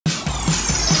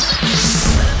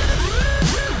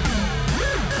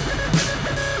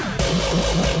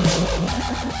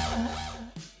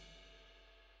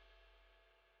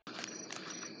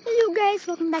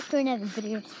welcome back to another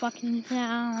video. Just fucking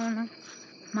down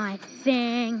my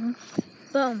thing.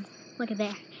 Boom. Look at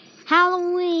that.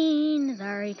 Halloween is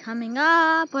already coming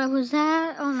up. What was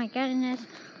that? Oh my goodness.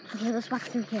 Okay, let's walk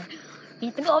through here. We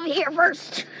have to go over here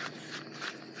first.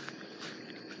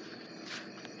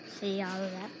 See all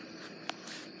of that.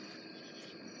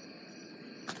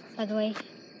 By the way,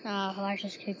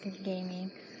 Elijah's Cooking Gaming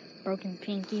Broken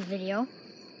Pinky video.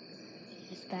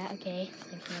 Is that okay?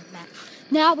 Thinking of that.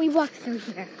 Now we walk through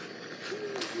here.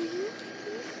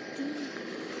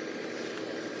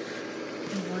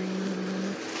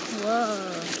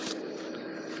 Whoa.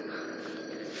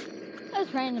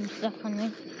 That's random stuff on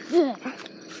me.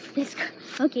 This,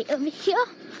 okay, over here.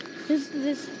 This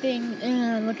thing.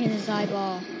 Look at the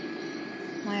sidewall.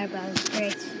 My eyebrows is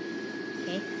great.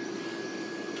 Okay.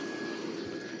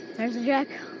 There's a jack.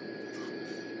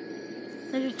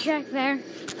 There's a jack there.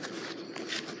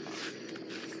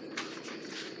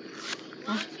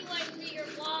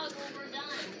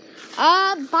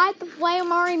 By the way,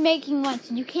 I'm already making one,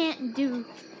 so you can't do.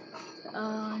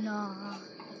 Oh no.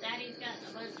 Daddy's got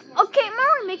a bunch more. Okay, I'm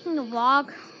already making a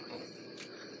vlog,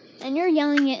 and you're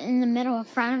yelling it in the middle in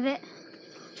front of it.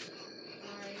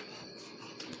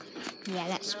 Yeah,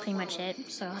 that's pretty much it.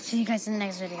 So I'll see you guys in the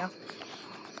next video.